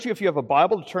If you have a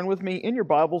Bible, to turn with me in your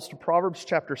Bibles to Proverbs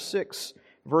chapter 6,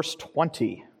 verse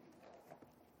 20.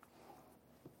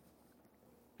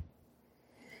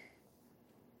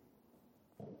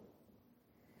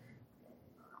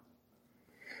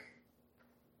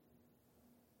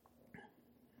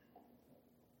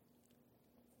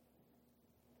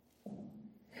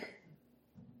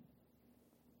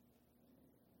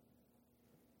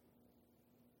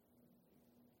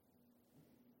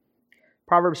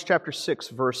 Proverbs chapter 6,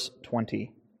 verse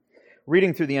 20.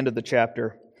 Reading through the end of the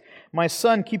chapter. My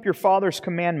son, keep your father's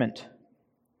commandment.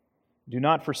 Do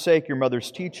not forsake your mother's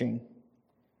teaching.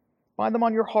 Bind them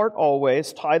on your heart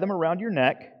always. Tie them around your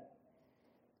neck.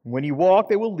 When you walk,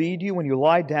 they will lead you. When you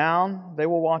lie down, they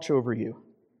will watch over you.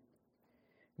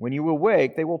 When you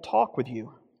awake, they will talk with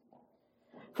you.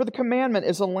 For the commandment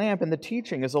is a lamp, and the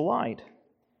teaching is a light.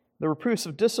 The reproofs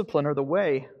of discipline are the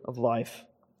way of life,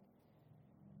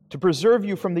 to preserve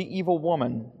you from the evil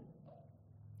woman,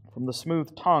 from the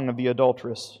smooth tongue of the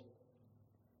adulteress.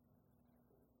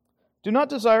 Do not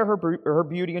desire her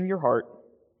beauty in your heart.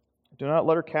 Do not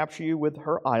let her capture you with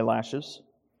her eyelashes.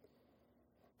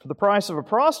 For the price of a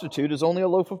prostitute is only a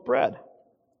loaf of bread,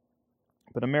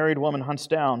 but a married woman hunts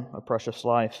down a precious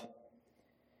life.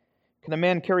 Can a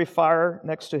man carry fire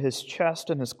next to his chest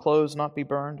and his clothes not be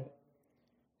burned?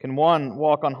 Can one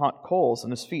walk on hot coals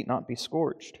and his feet not be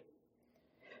scorched?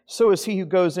 So is he who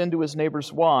goes into his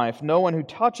neighbor's wife. No one who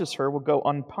touches her will go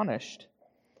unpunished.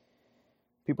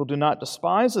 People do not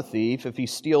despise a thief if he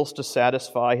steals to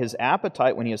satisfy his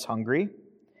appetite when he is hungry.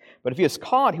 But if he is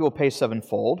caught, he will pay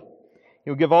sevenfold. He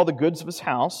will give all the goods of his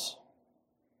house.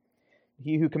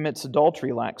 He who commits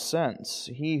adultery lacks sense.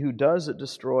 He who does it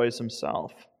destroys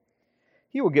himself.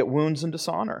 He will get wounds and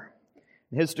dishonor.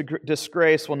 His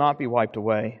disgrace will not be wiped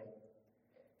away.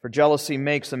 For jealousy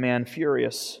makes a man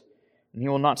furious, and he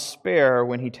will not spare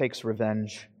when he takes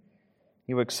revenge.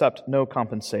 He will accept no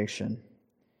compensation,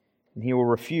 and he will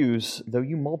refuse though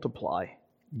you multiply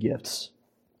gifts.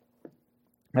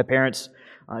 My parents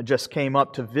just came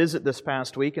up to visit this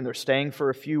past week, and they're staying for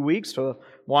a few weeks to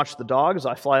watch the dogs.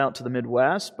 I fly out to the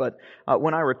Midwest, but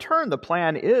when I return, the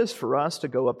plan is for us to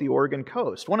go up the Oregon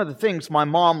coast. One of the things my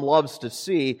mom loves to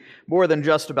see more than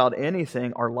just about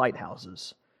anything are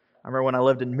lighthouses. I remember when I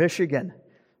lived in Michigan,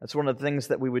 that's one of the things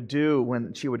that we would do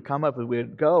when she would come up. We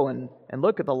would go and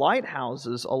look at the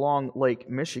lighthouses along Lake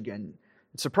Michigan.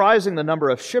 It's surprising the number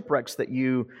of shipwrecks that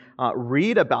you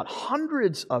read about.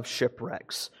 Hundreds of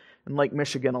shipwrecks in Lake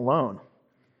Michigan alone.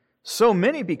 So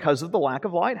many because of the lack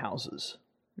of lighthouses.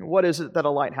 What is it that a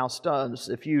lighthouse does?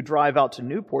 If you drive out to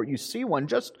Newport, you see one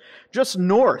just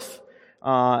north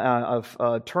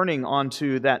of turning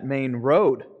onto that main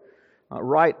road.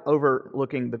 Right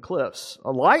overlooking the cliffs.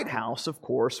 A lighthouse, of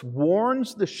course,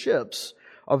 warns the ships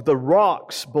of the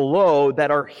rocks below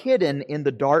that are hidden in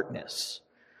the darkness.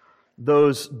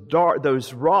 Those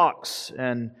rocks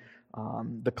and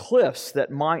the cliffs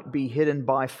that might be hidden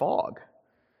by fog.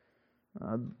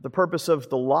 The purpose of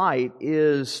the light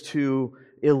is to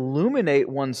illuminate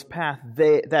one's path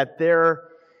that there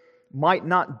might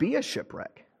not be a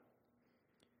shipwreck.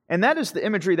 And that is the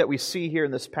imagery that we see here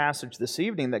in this passage this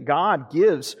evening, that God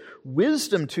gives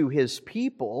wisdom to His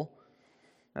people,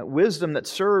 wisdom that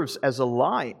serves as a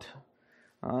light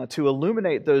to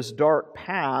illuminate those dark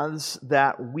paths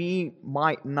that we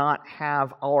might not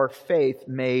have our faith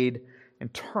made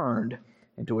and turned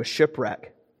into a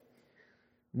shipwreck.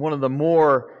 One of the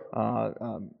more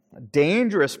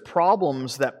dangerous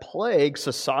problems that plague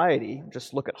society,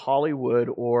 just look at Hollywood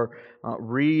or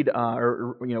read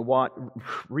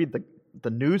the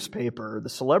newspaper, the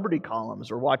celebrity columns,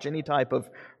 or watch any type of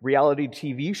reality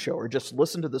TV show, or just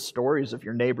listen to the stories of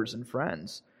your neighbors and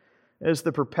friends, is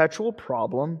the perpetual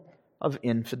problem of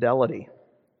infidelity.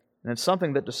 And it's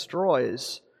something that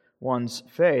destroys one's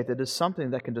faith. It is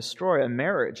something that can destroy a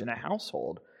marriage and a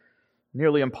household.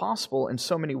 Nearly impossible in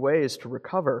so many ways to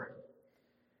recover.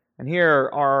 And here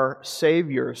our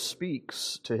Savior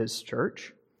speaks to His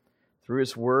church through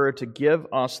His Word to give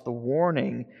us the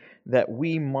warning that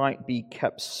we might be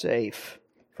kept safe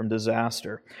from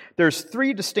disaster. There's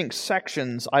three distinct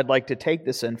sections I'd like to take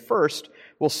this in. First,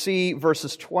 we'll see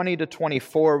verses 20 to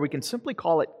 24. We can simply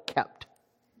call it kept.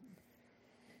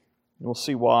 We'll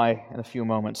see why in a few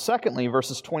moments. Secondly,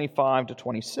 verses 25 to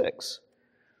 26.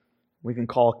 We can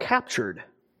call captured.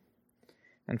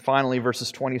 And finally,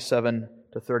 verses 27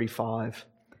 to 35,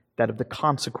 that of the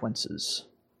consequences.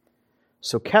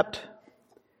 So kept,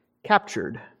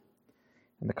 captured,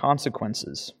 and the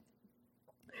consequences.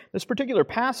 This particular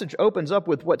passage opens up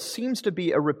with what seems to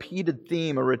be a repeated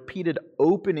theme, a repeated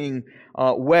opening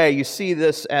way. You see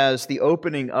this as the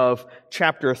opening of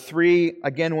chapter 3.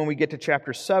 Again, when we get to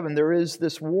chapter 7, there is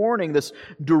this warning, this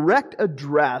direct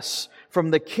address from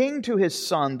the king to his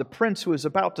son, the prince who is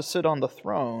about to sit on the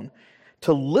throne,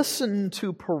 to listen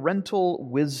to parental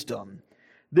wisdom.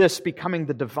 This becoming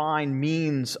the divine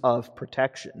means of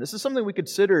protection. This is something we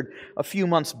considered a few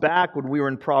months back when we were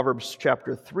in Proverbs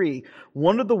chapter 3.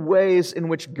 One of the ways in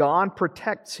which God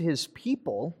protects His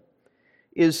people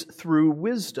is through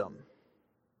wisdom.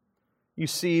 You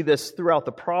see this throughout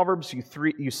the Proverbs.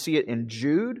 You see it in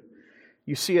Jude.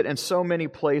 You see it in so many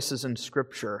places in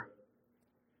Scripture.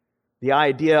 The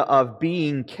idea of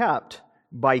being kept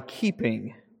by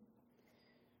keeping.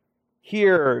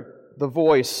 Hear the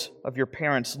voice of your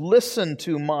parents. Listen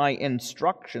to my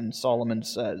instruction, Solomon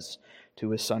says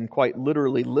to his son. Quite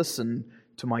literally, listen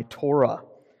to my Torah.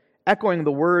 Echoing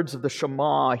the words of the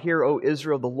Shema, hear, O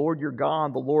Israel, the Lord your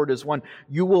God, the Lord is one.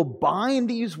 You will bind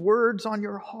these words on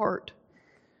your heart.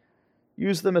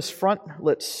 Use them as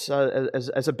frontlets,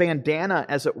 as a bandana,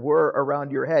 as it were,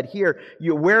 around your head. Here,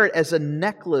 you wear it as a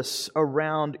necklace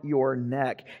around your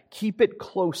neck. Keep it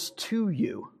close to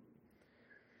you.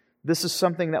 This is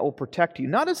something that will protect you,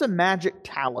 not as a magic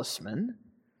talisman,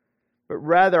 but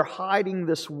rather hiding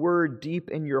this word deep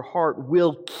in your heart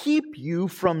will keep you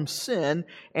from sin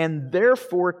and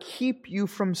therefore keep you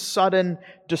from sudden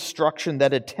destruction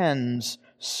that attends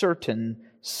certain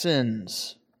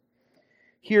sins.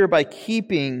 Here, by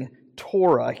keeping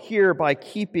Torah, here by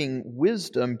keeping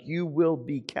wisdom, you will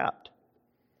be kept.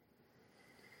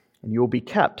 And you will be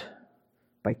kept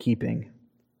by keeping.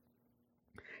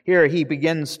 Here he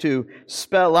begins to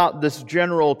spell out this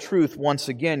general truth once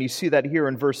again. You see that here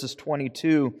in verses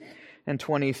 22 and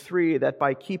 23, that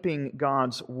by keeping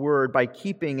God's word, by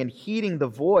keeping and heeding the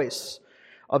voice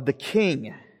of the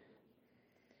king,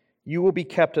 you will be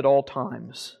kept at all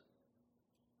times.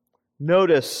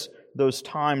 Notice those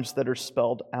times that are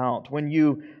spelled out. When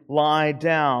you lie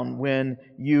down, when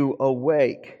you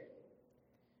awake,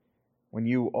 when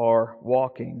you are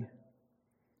walking.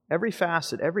 Every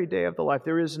facet, every day of the life,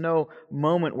 there is no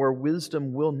moment where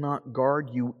wisdom will not guard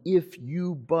you if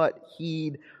you but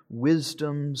heed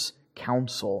wisdom's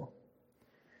counsel.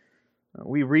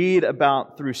 We read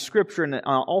about through Scripture and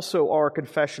also our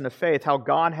confession of faith how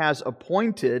God has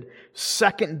appointed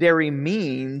secondary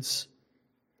means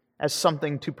as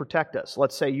something to protect us.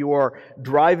 Let's say you are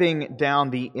driving down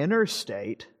the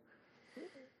interstate.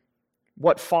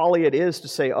 What folly it is to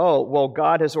say, oh, well,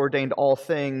 God has ordained all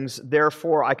things,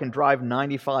 therefore I can drive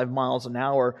 95 miles an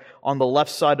hour on the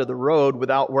left side of the road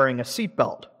without wearing a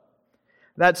seatbelt.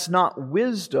 That's not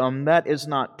wisdom, that is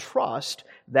not trust,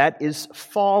 that is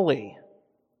folly.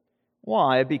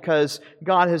 Why? Because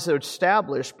God has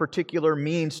established particular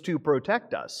means to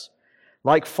protect us,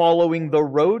 like following the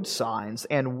road signs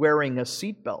and wearing a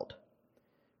seatbelt.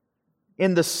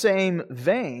 In the same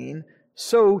vein,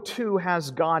 so too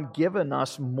has God given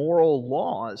us moral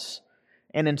laws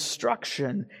and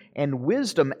instruction and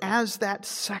wisdom as that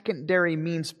secondary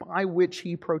means by which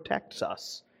He protects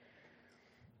us.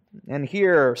 And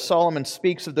here Solomon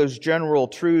speaks of those general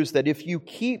truths that if you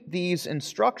keep these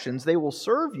instructions, they will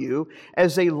serve you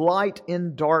as a light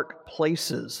in dark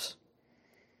places.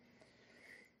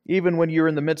 Even when you're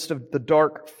in the midst of the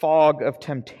dark fog of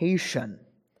temptation.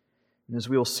 And as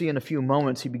we will see in a few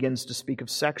moments, he begins to speak of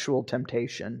sexual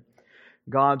temptation.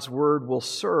 God's word will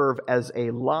serve as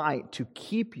a light to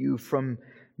keep you from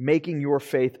making your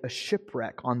faith a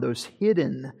shipwreck on those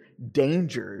hidden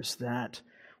dangers that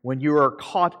when you are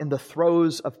caught in the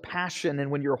throes of passion and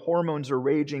when your hormones are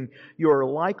raging, you are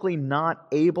likely not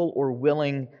able or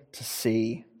willing to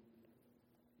see.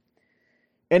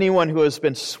 Anyone who has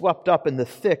been swept up in the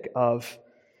thick of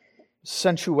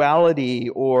sensuality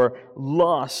or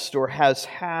lust or has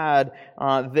had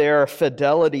their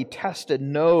fidelity tested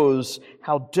knows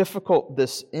how difficult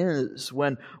this is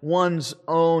when one's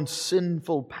own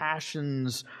sinful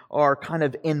passions are kind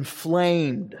of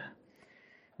inflamed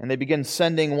and they begin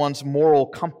sending one's moral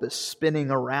compass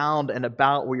spinning around and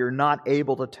about where you're not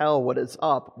able to tell what is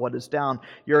up, what is down.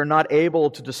 You're not able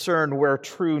to discern where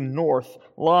true north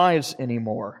lies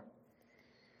anymore.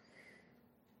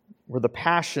 Where the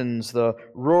passions, the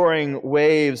roaring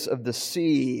waves of the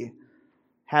sea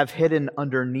have hidden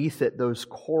underneath it those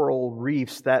coral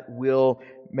reefs that will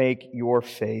make your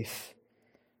faith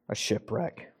a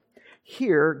shipwreck.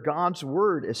 Here, God's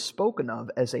word is spoken of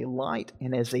as a light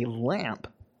and as a lamp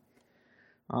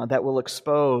that will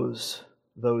expose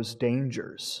those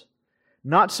dangers.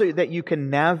 Not so that you can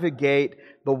navigate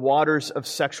the waters of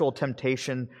sexual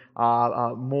temptation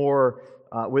more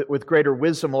with greater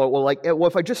wisdom. Well,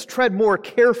 if I just tread more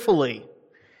carefully,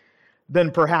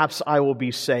 then perhaps I will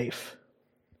be safe.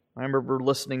 I remember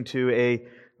listening to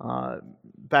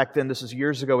back then, this is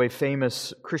years ago, a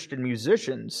famous Christian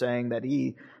musician saying that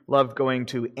he loved going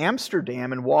to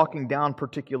Amsterdam and walking down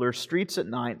particular streets at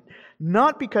night,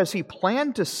 not because he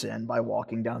planned to sin by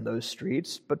walking down those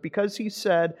streets, but because he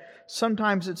said,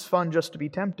 sometimes it's fun just to be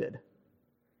tempted.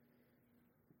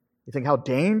 You think how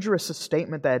dangerous a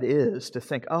statement that is, to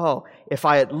think, oh, if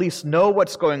I at least know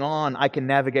what's going on, I can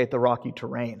navigate the rocky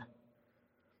terrain.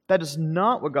 That is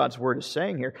not what God's Word is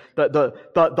saying here. The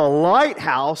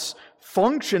lighthouse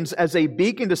functions as a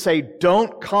beacon to say,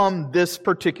 don't come this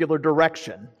particular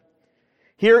direction.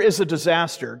 Here is a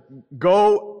disaster.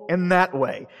 Go in that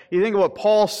way. You think of what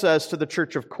Paul says to the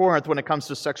church of Corinth when it comes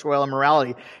to sexual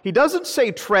immorality. He doesn't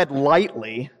say tread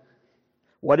lightly.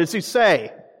 What does he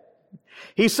say?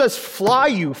 He says, fly,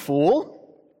 you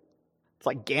fool. It's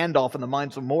like Gandalf in the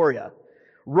Mines of Moria.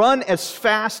 Run as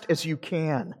fast as you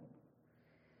can.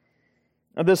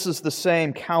 Now, this is the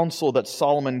same counsel that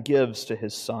Solomon gives to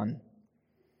his son.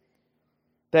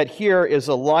 That here is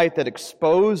a light that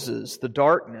exposes the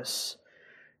darkness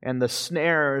and the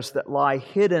snares that lie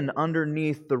hidden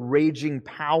underneath the raging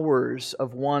powers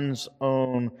of one's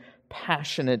own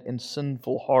passionate and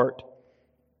sinful heart.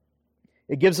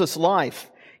 It gives us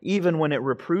life, even when it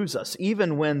reproves us,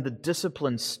 even when the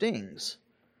discipline stings.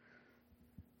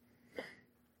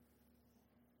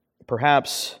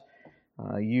 Perhaps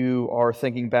you are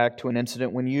thinking back to an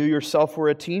incident when you yourself were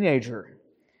a teenager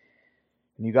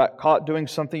and you got caught doing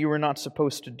something you were not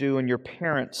supposed to do, and your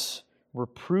parents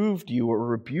reproved you or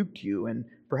rebuked you, and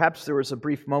perhaps there was a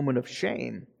brief moment of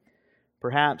shame.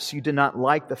 Perhaps you did not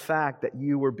like the fact that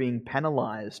you were being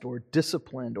penalized or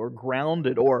disciplined or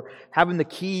grounded or having the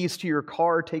keys to your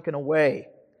car taken away.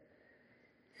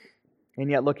 And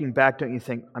yet looking back, don't you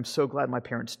think, I'm so glad my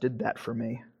parents did that for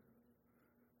me?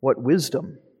 What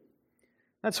wisdom!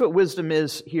 That's what wisdom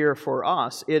is here for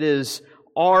us. It is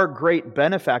our great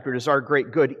benefactor. It is our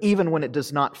great good, even when it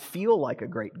does not feel like a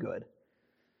great good.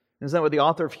 Isn't that what the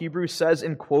author of Hebrews says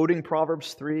in quoting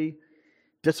Proverbs 3?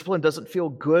 Discipline doesn't feel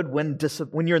good when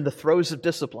you're in the throes of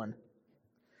discipline.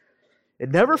 It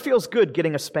never feels good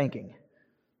getting a spanking.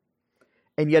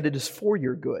 And yet it is for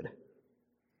your good.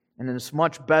 And it is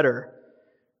much better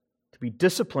to be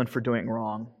disciplined for doing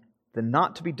wrong than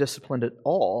not to be disciplined at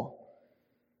all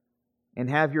and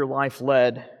have your life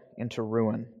led into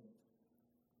ruin.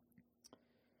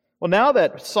 Well, now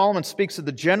that Solomon speaks of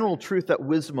the general truth that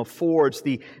wisdom affords,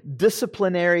 the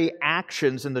disciplinary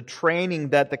actions and the training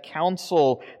that the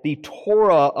counsel, the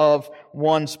Torah of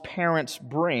one's parents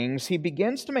brings, he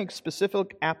begins to make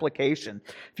specific application.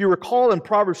 If you recall in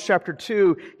Proverbs chapter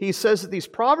 2, he says that these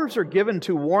proverbs are given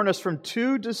to warn us from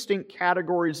two distinct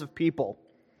categories of people.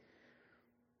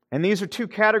 And these are two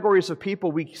categories of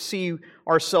people we see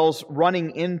ourselves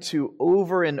running into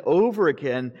over and over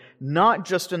again, not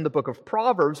just in the book of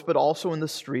Proverbs, but also in the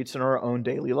streets in our own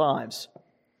daily lives.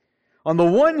 On the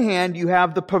one hand, you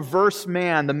have the perverse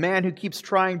man, the man who keeps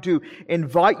trying to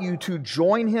invite you to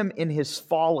join him in his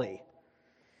folly.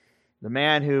 The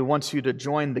man who wants you to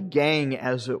join the gang,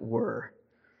 as it were.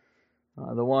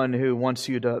 The one who wants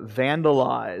you to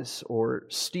vandalize or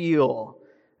steal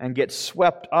and get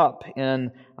swept up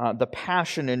in the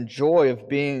passion and joy of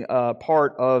being a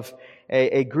part of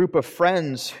a group of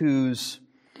friends whose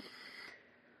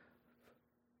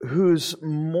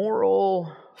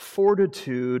moral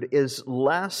fortitude is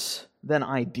less than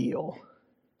ideal,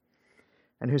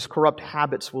 and whose corrupt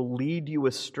habits will lead you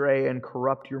astray and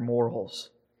corrupt your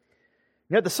morals.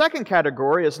 Yet the second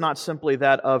category is not simply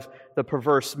that of the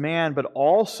perverse man, but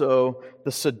also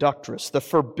the seductress, the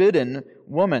forbidden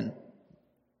woman.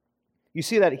 You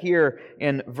see that here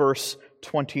in verse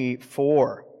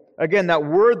 24. Again, that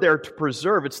word there, to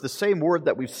preserve, it's the same word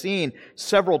that we've seen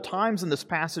several times in this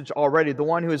passage already. The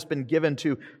one who has been given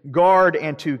to guard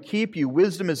and to keep you.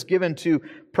 Wisdom is given to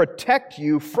protect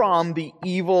you from the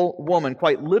evil woman,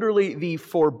 quite literally the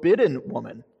forbidden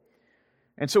woman.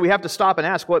 And so we have to stop and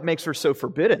ask, what makes her so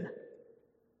forbidden?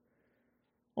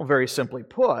 Well, very simply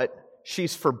put,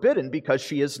 she's forbidden because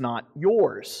she is not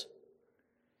yours.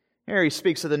 Here he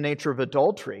speaks of the nature of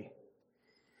adultery.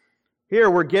 Here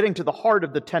we're getting to the heart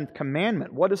of the 10th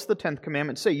commandment. What does the 10th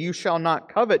commandment say? You shall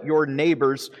not covet your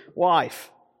neighbor's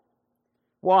wife.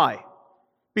 Why?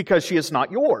 Because she is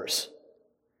not yours.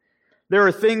 There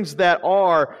are things that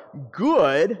are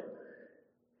good.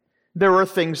 There are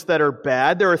things that are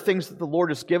bad. There are things that the Lord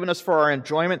has given us for our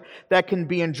enjoyment that can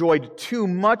be enjoyed too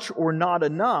much or not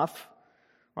enough.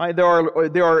 Right? There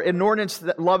are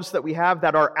inordinate loves that we have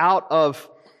that are out of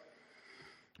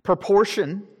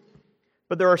proportion,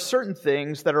 but there are certain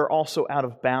things that are also out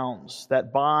of bounds,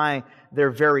 that by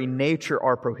their very nature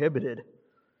are prohibited.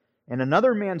 And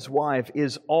another man's wife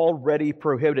is already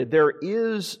prohibited. There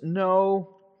is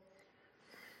no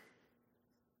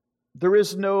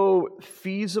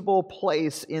feasible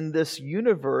place in this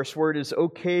universe where it is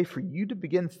okay for you to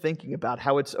begin thinking about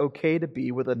how it's okay to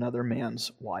be with another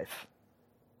man's wife.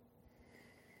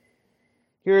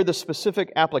 Here, the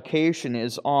specific application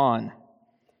is on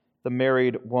the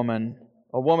married woman,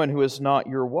 a woman who is not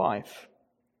your wife.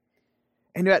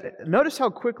 And yet, notice how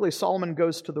quickly Solomon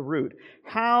goes to the root.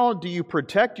 How do you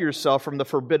protect yourself from the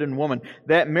forbidden woman?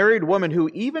 That married woman who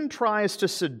even tries to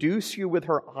seduce you with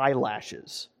her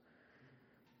eyelashes.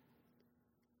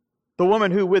 The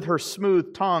woman who, with her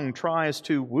smooth tongue, tries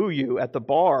to woo you at the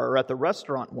bar or at the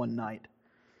restaurant one night.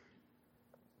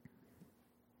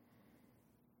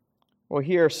 Well,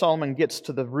 here Solomon gets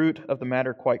to the root of the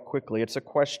matter quite quickly. It's a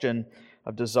question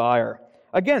of desire.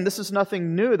 Again, this is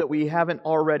nothing new that we haven't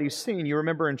already seen. You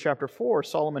remember in chapter 4,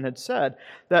 Solomon had said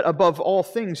that above all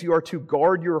things you are to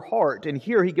guard your heart. And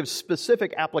here he gives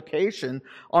specific application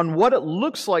on what it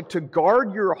looks like to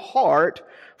guard your heart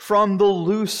from the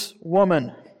loose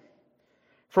woman,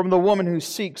 from the woman who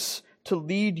seeks to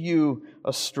lead you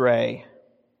astray.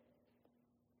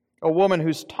 A woman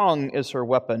whose tongue is her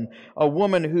weapon, a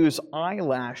woman whose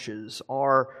eyelashes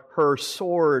are her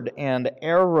sword and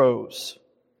arrows.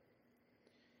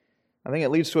 I think it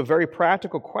leads to a very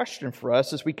practical question for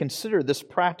us as we consider this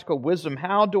practical wisdom.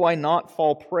 How do I not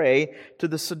fall prey to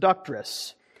the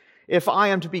seductress? If I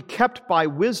am to be kept by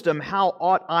wisdom, how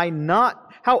ought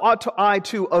I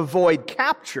to avoid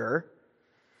capture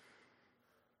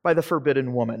by the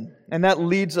forbidden woman? And that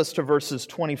leads us to verses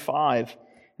 25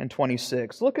 and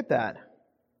 26. Look at that.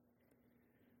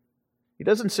 He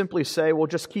doesn't simply say, well,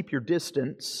 just keep your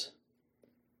distance.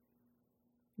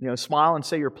 Smile and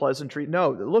say your pleasantry. No,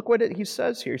 look what he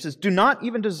says here. He says, do not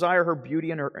even desire her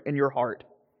beauty in your heart.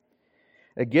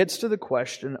 It gets to the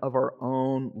question of our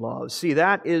own love. See,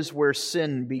 that is where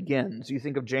sin begins. You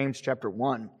think of James chapter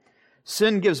 1.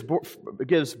 Sin gives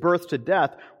birth to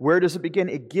death. Where does it begin?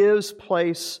 It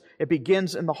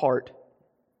begins in the heart.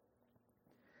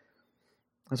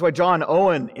 That's why John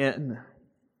Owen, in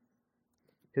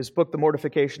his book, The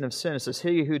Mortification of Sin, says,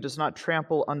 he who does not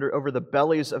trample over the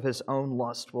bellies of his own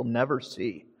lust will never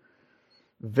see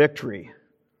victory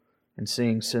in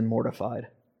seeing sin mortified.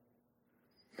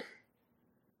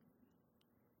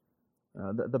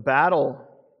 The battle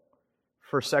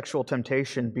for sexual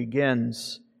temptation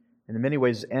begins, and in many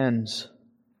ways ends,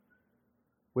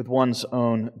 with one's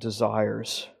own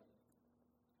desires.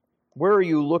 Where are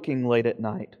you looking late at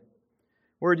night?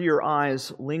 Where do your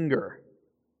eyes linger?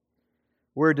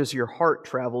 Where does your heart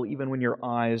travel even when your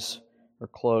eyes are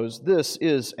closed? This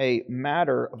is a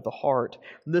matter of the heart.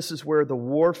 This is where the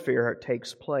warfare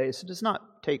takes place. It does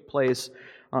not take place,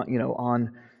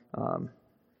 on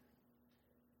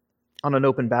an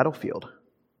open battlefield.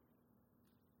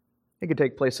 It can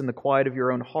take place in the quiet of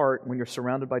your own heart when you're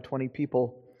surrounded by 20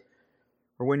 people,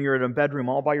 or when you're in a bedroom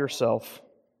all by yourself.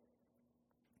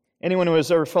 Anyone who has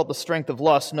ever felt the strength of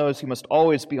lust knows he must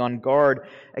always be on guard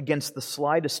against the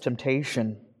slightest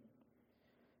temptation.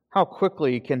 How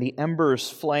quickly can the embers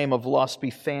flame of lust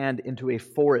be fanned into a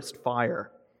forest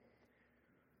fire?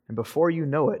 And before you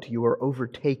know it, you are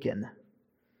overtaken,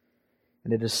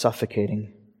 and it is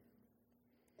suffocating.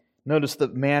 Notice the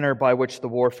manner by which the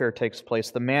warfare takes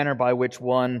place, the manner by which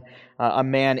a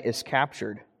man is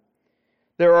captured.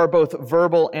 There are both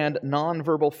verbal and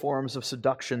nonverbal forms of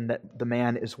seduction that the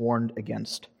man is warned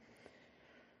against.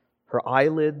 Her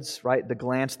eyelids, right, the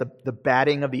glance, the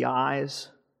batting of the eyes,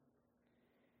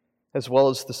 as well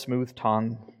as the smooth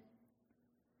tongue.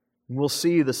 And we'll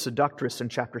see the seductress in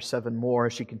chapter 7 more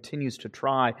as she continues to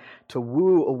try to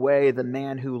woo away the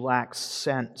man who lacks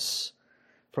sense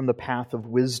from the path of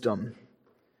wisdom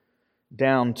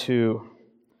down to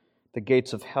the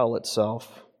gates of hell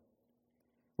itself.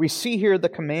 We see here the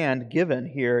command given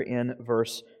here in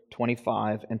verse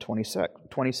 25 and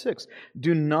 26.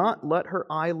 Do not let her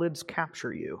eyelids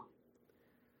capture you.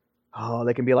 Oh,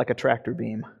 they can be like a tractor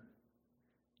beam.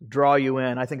 Draw you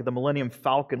in. I think of the Millennium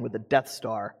Falcon with the Death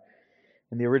Star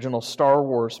in the original Star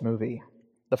Wars movie.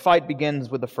 The fight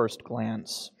begins with the first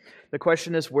glance. The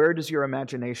question is, where does your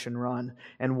imagination run?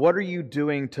 And what are you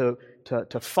doing to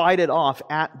fight it off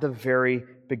at the very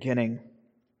beginning?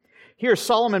 Here,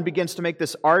 Solomon begins to make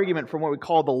this argument from what we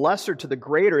call the lesser to the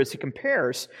greater as he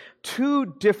compares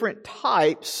two different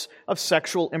types of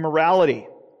sexual immorality.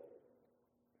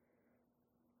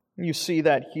 You see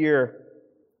that here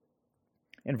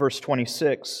in verse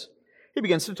 26. He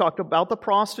begins to talk about the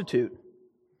prostitute.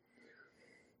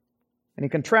 And he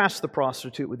contrasts the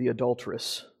prostitute with the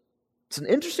adulteress. It's an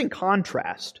interesting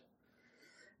contrast.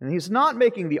 And he's not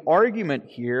making the argument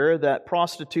here that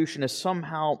prostitution is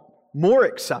somehow more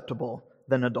acceptable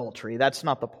than adultery. That's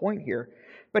not the point here.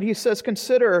 But he says,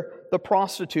 consider the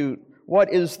prostitute.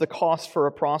 What is the cost for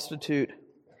a prostitute?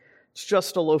 It's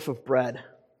just a loaf of bread.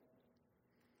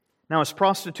 Now, is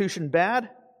prostitution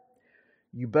bad?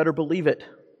 You better believe it.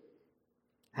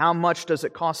 How much does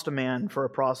it cost a man for a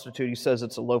prostitute? He says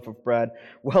it's a loaf of bread.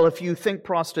 Well, if you think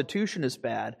prostitution is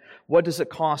bad, what does it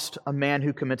cost a man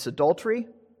who commits adultery?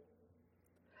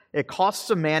 It costs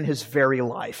a man his very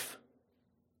life.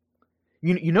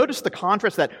 You notice the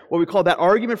contrast, that what we call that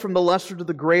argument from the lesser to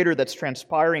the greater that's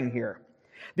transpiring here.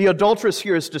 The adulteress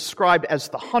here is described as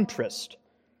the huntress.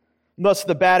 Thus,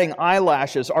 the batting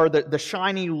eyelashes are the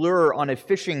shiny lure on a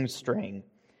fishing string.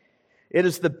 It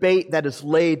is the bait that is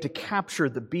laid to capture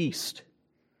the beast.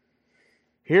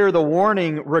 Here, the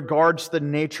warning regards the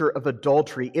nature of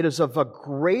adultery. It is of a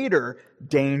greater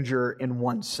danger in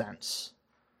one sense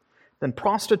than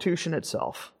prostitution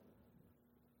itself.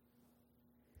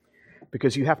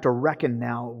 Because you have to reckon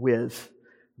now with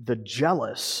the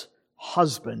jealous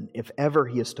husband if ever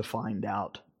he is to find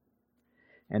out.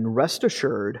 And rest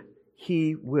assured,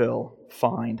 he will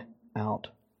find out.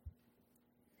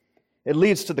 It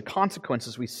leads to the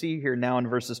consequences we see here now in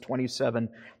verses 27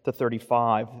 to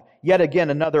 35. Yet again,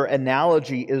 another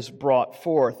analogy is brought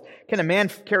forth. Can a man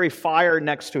carry fire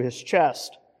next to his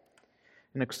chest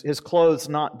and his clothes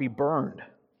not be burned?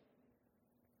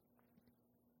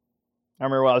 I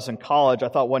remember when I was in college, I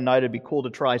thought one night it'd be cool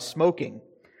to try smoking.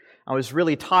 I was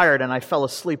really tired and I fell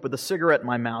asleep with a cigarette in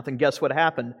my mouth. And guess what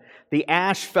happened? The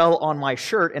ash fell on my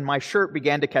shirt and my shirt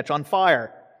began to catch on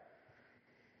fire.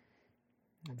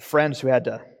 Friends who had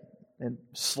to, and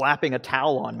slapping a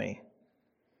towel on me.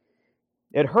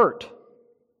 It hurt.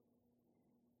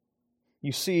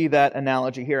 You see that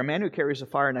analogy here. A man who carries a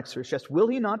fire next to his chest, will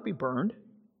he not be burned?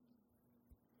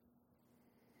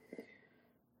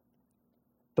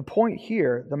 The point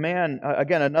here, the man,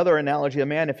 again, another analogy, a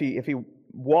man, if he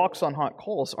walks on hot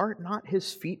coals, are not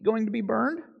his feet going to be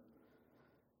burned?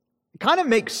 It kind of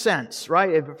makes sense,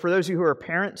 right? For those of you who are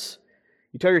parents,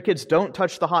 you tell your kids, don't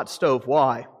touch the hot stove.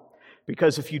 Why?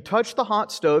 Because if you touch the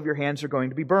hot stove, your hands are going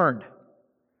to be burned.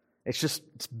 It's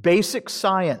basic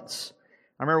science.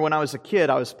 I remember when I was a kid,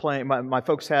 I was playing, my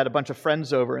folks had a bunch of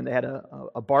friends over and they had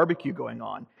a barbecue going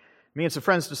on. Me and some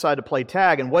friends decided to play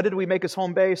tag, and what did we make as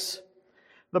home base?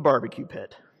 The barbecue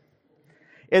pit.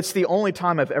 It's the only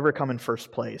time I've ever come in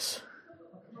first place.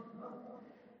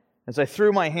 As I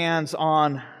threw my hands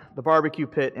on the barbecue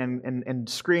pit and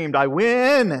screamed, I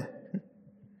win!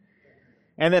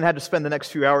 And then had to spend the next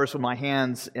few hours with my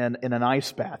hands in an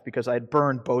ice bath because I had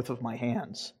burned both of my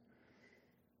hands.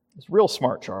 It's real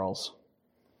smart, Charles.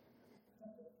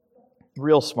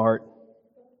 Real smart.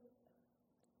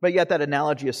 But yet that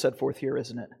analogy is set forth here,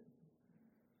 isn't it?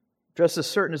 Just as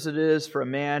certain as it is for a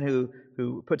man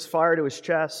who puts fire to his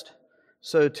chest,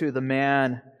 so to the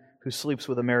man who sleeps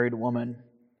with a married woman,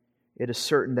 it is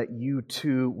certain that you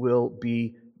too will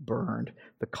be burned.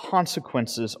 The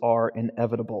consequences are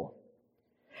inevitable.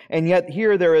 And yet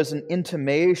here there is an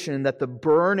intimation that the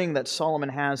burning that Solomon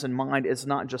has in mind is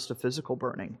not just a physical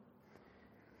burning.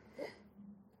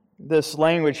 This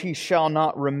language, he shall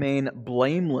not remain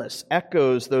blameless,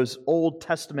 echoes those Old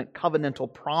Testament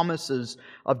covenantal promises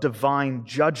of divine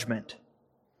judgment.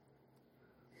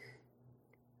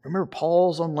 Remember,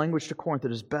 Paul's own language to Corinth,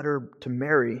 it is better to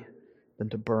marry than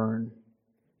to burn.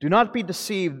 Do not be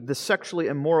deceived, the sexually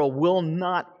immoral will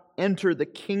not enter the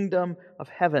kingdom of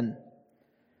heaven.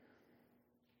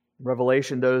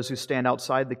 Revelation, those who stand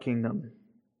outside the kingdom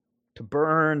to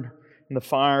burn in the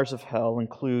fires of hell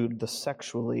include the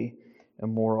sexually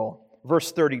immoral.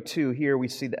 Verse 32, here we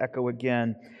see the echo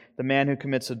again. The man who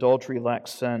commits adultery lacks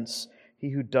sense.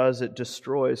 He who does it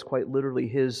destroys, quite literally,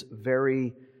 his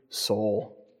very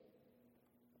soul.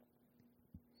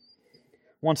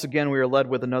 Once again, we are led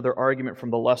with another argument from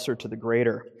the lesser to the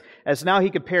greater. As now he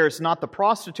compares not the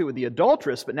prostitute with the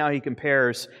adulteress, but now he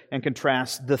compares and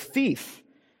contrasts the thief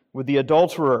with the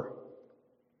adulterer.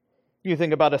 You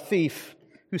think about a thief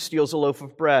who steals a loaf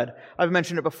of bread. I've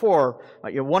mentioned it before.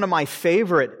 One of my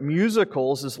favorite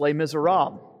musicals is Les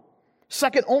Miserables,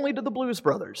 second only to the Blues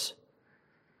Brothers.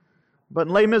 But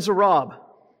in Les Miserables,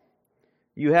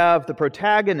 you have the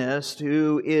protagonist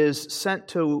who is sent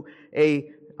to a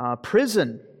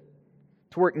prison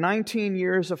to work 19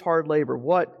 years of hard labor.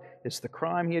 What is the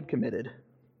crime he had committed?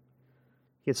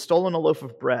 He had stolen a loaf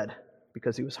of bread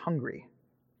because he was hungry.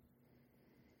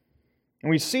 And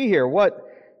we see here what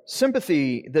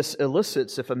sympathy this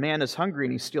elicits if a man is hungry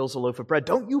and he steals a loaf of bread.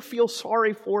 Don't you feel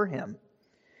sorry for him?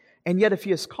 And yet if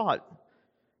he is caught,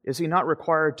 is he not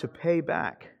required to pay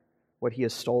back what he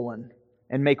has stolen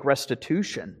and make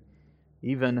restitution,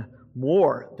 even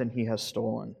more than he has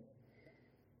stolen?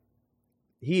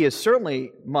 He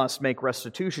certainly must make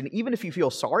restitution, even if you feel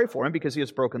sorry for him because he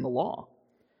has broken the law.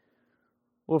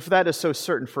 Well, if that is so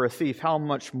certain for a thief, how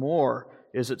much more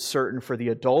is it certain for the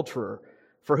adulterer,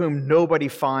 for whom nobody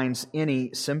finds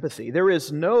any sympathy? There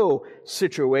is no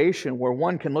situation where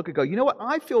one can look and go, you know what,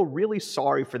 I feel really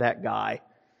sorry for that guy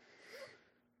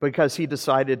because he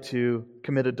decided to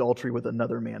commit adultery with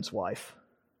another man's wife.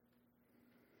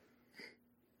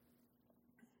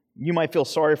 You might feel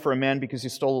sorry for a man because he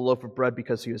stole a loaf of bread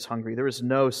because he was hungry. There is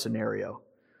no scenario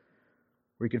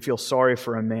where you can feel sorry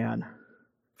for a man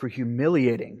for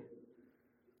humiliating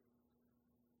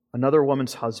another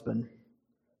woman's husband,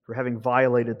 for having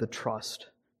violated the trust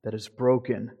that is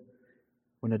broken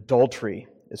when adultery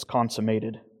is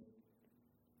consummated.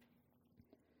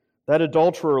 That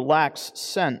adulterer lacks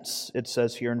sense, it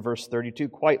says here in verse 32.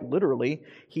 Quite literally,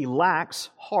 he lacks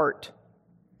heart,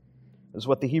 is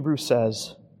what the Hebrew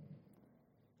says.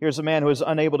 Here's a man who is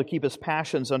unable to keep his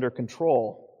passions under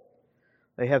control.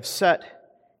 They have set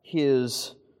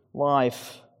his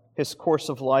life, his course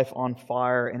of life on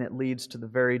fire, and it leads to the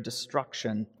very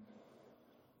destruction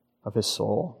of his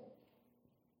soul.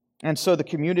 And so the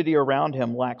community around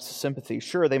him lacks sympathy.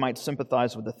 Sure, they might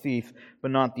sympathize with the thief, but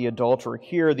not the adulterer.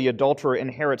 Here, the adulterer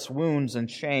inherits wounds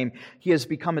and shame. He has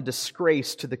become a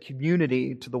disgrace to the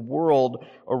community, to the world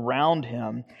around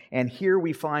him. And here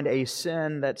we find a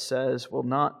sin that says will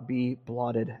not be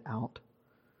blotted out.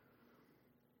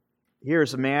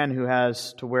 Here's a man who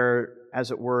has to wear,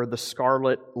 as it were, the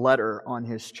scarlet letter on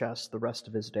his chest the rest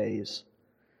of his days.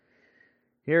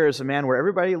 Here is a man where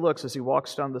everybody looks as he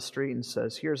walks down the street and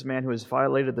says, here's a man who has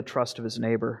violated the trust of his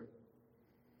neighbor.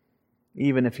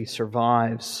 Even if he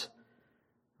survives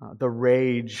the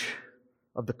rage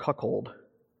of the cuckold,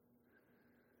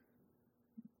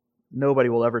 nobody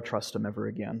will ever trust him ever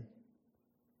again.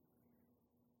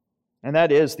 And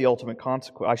that is the ultimate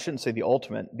consequence. I shouldn't say the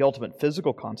ultimate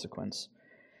physical consequence,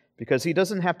 because he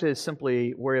doesn't have to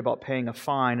simply worry about paying a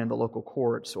fine in the local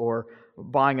courts or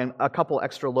buying a couple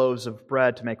extra loaves of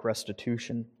bread to make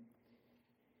restitution.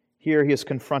 Here he is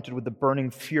confronted with the burning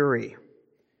fury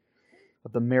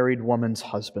of the married woman's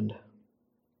husband.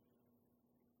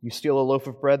 You steal a loaf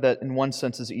of bread that in one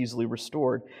sense is easily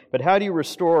restored. But how do you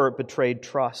restore betrayed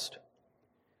trust?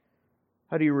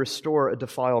 How do you restore a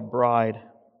defiled bride?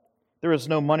 There is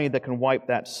no money that can wipe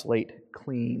that slate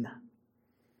clean.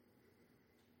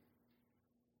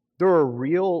 There are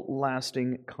real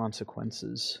lasting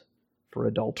consequences for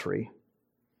adultery.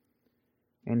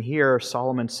 And here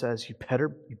Solomon says, you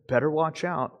better watch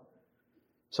out.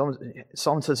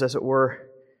 Solomon says, as it were,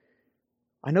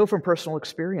 I know from personal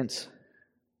experience.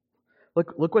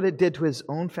 Look what it did to his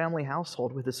own family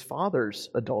household with his father's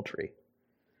adultery.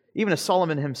 Even as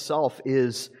Solomon himself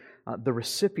is the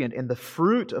recipient and the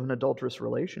fruit of an adulterous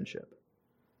relationship.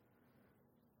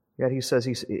 Yet he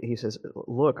says,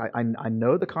 look, I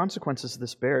know the consequences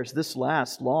this bears. This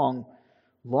lasts long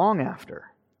after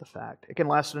the fact. It can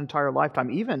last an entire lifetime.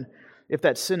 Even if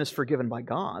that sin is forgiven by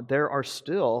God, there are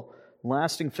still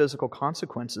lasting physical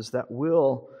consequences that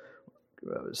will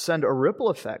send a ripple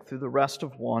effect through the rest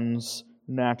of one's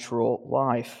natural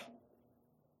life.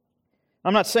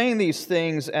 I'm not saying these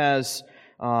things as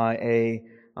an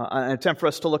attempt for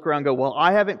us to look around and go, well,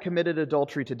 I haven't committed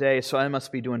adultery today, so I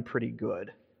must be doing pretty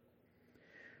good.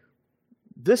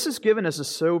 This is given as a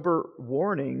sober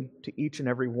warning to each and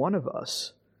every one of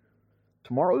us.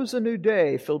 Tomorrow is a new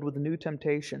day filled with new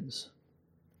temptations.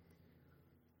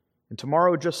 And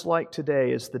tomorrow, just like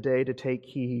today, is the day to take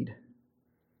heed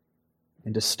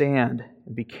and to stand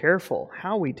and be careful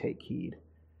how we take heed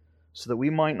so that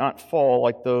we might not fall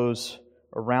like those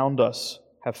around us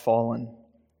have fallen.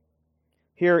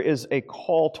 Here is a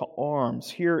call to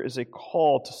arms. Here is a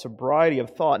call to sobriety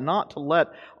of thought, not to let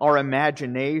our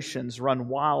imaginations run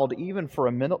wild even for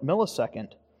a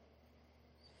millisecond,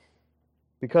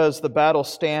 because the battle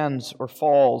stands or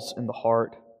falls in the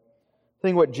heart.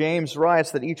 Think what James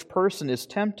writes, that each person is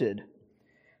tempted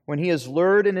when he is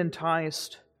lured and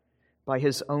enticed by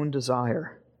his own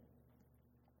desire.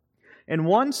 In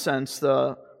one sense,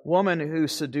 the woman who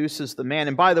seduces the man,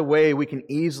 and by the way, we can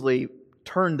easily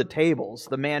turn the tables,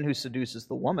 the man who seduces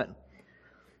the woman.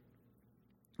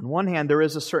 On one hand, there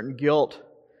is a certain guilt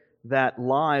that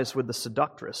lies with the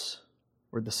seductress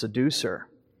or the seducer.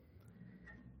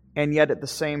 And yet at the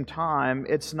same time,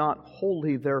 it's not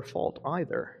wholly their fault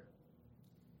either.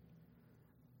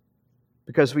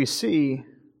 Because we see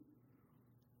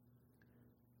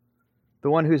the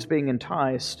one who's being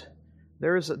enticed,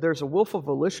 there's a willful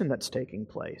volition that's taking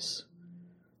place.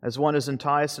 As one is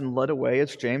enticed and led away,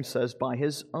 as James says, by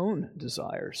his own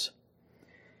desires.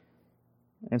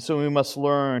 And so we must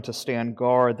learn to stand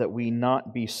guard that we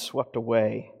not be swept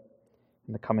away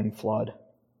in the coming flood.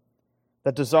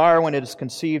 That desire, when it is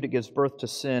conceived, it gives birth to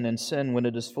sin, and sin, when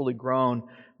it is fully grown,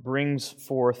 brings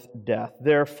forth death.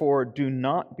 Therefore, do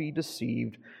not be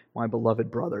deceived, my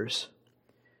beloved brothers.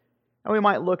 And we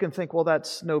might look and think, well,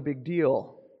 that's no big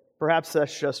deal. Perhaps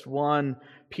that's just one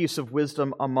piece of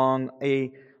wisdom among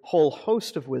a whole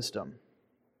host of wisdom.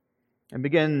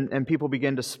 And people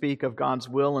begin to speak of God's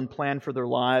will and plan for their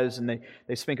lives, and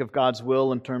they speak of God's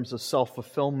will in terms of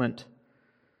self-fulfillment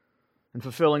and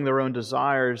fulfilling their own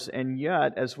desires. And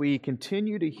yet, as we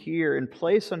continue to hear and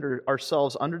place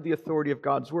ourselves under the authority of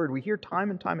God's Word, we hear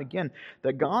time and time again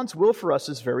that God's will for us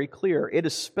is very clear. It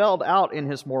is spelled out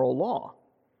in His moral law.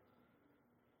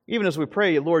 Even as we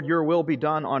pray, Lord, your will be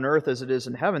done on earth as it is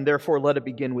in heaven, therefore let it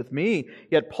begin with me.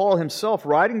 Yet Paul himself,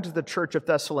 writing to the church of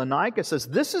Thessalonica, says,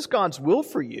 this is God's will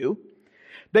for you,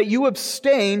 that you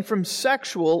abstain from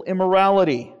sexual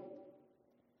immorality.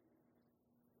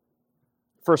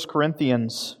 1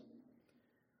 Corinthians,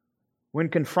 when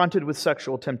confronted with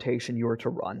sexual temptation, you are to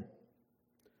run.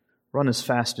 Run as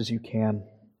fast as you can.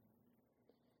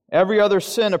 Every other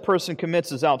sin a person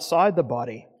commits is outside the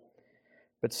body.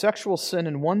 But sexual sin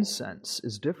in one sense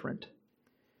is different.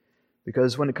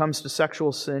 Because when it comes to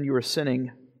sexual sin, you are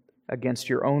sinning against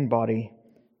your own body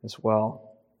as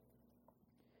well.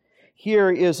 Here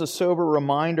is a sober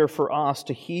reminder for us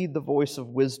to heed the voice of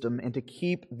wisdom and to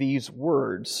keep these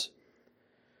words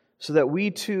so that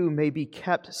we too may be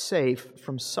kept safe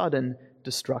from sudden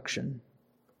destruction.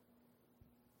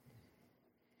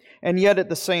 And yet at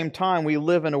the same time, we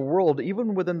live in a world,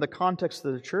 even within the context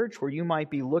of the church, where you might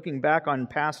be looking back on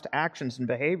past actions and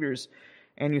behaviors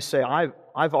and you say, I've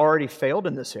already failed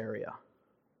in this area.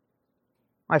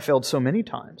 I failed so many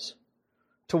times.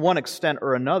 To one extent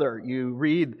or another, you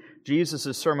read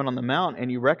Jesus' Sermon on the Mount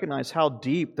and you recognize how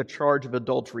deep the charge of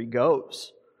adultery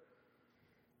goes.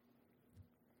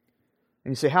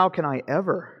 And you say, how can I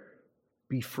ever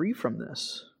be free from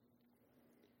this?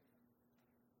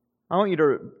 I want you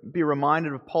to be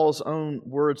reminded of Paul's own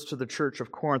words to the church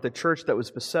of Corinth, a church that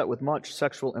was beset with much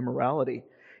sexual immorality.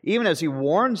 Even as he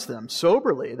warns them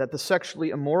soberly that the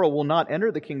sexually immoral will not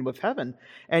enter the kingdom of heaven.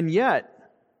 And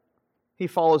yet, he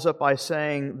follows up by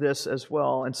saying this as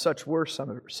well, and such were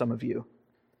some of you.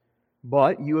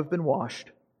 But you have been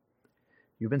washed,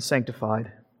 you've been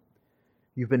sanctified,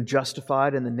 you've been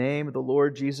justified in the name of the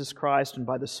Lord Jesus Christ and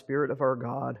by the Spirit of our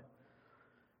God.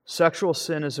 Sexual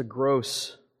sin is a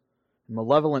gross,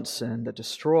 malevolent sin that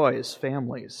destroys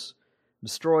families,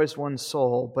 destroys one's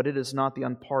soul, but it is not the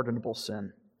unpardonable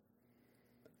sin.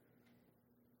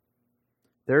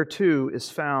 There too is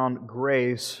found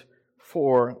grace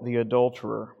for the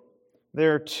adulterer.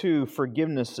 There too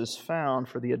forgiveness is found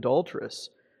for the adulteress,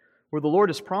 where the Lord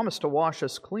has promised to wash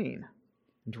us clean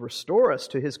and to restore us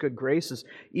to His good graces,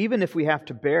 even if we have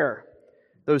to bear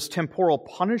those temporal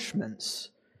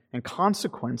punishments and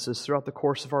consequences throughout the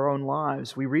course of our own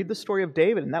lives. We read the story of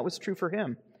David, and that was true for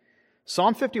him.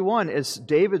 Psalm 51 is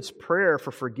David's prayer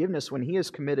for forgiveness when he has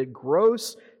committed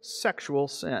gross sexual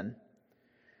sin.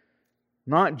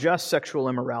 Not just sexual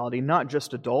immorality, not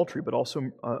just adultery, but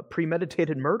also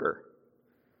premeditated murder.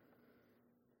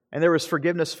 And there was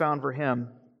forgiveness found for him.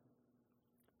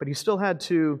 But he still had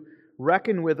to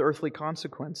reckon with earthly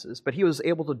consequences. But he was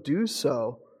able to do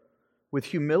so with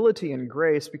humility and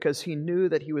grace because he knew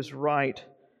that he was right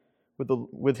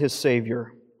with his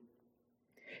Savior.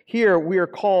 Here we are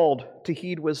called to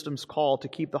heed wisdom's call to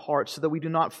keep the heart so that we do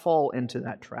not fall into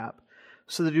that trap,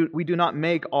 so that we do not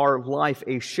make our life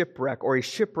a shipwreck or a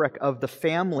shipwreck of the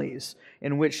families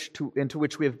into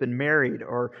which we have been married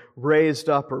or raised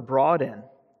up or brought in.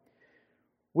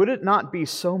 Would it not be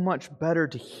so much better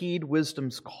to heed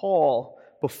wisdom's call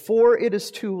before it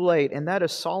is too late? And that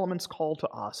is Solomon's call to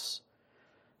us.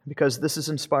 Because this is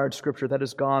inspired Scripture, that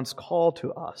is God's call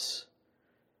to us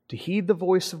to heed the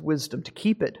voice of wisdom, to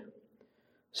keep it,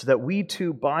 so that we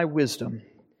too, by wisdom,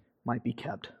 might be kept.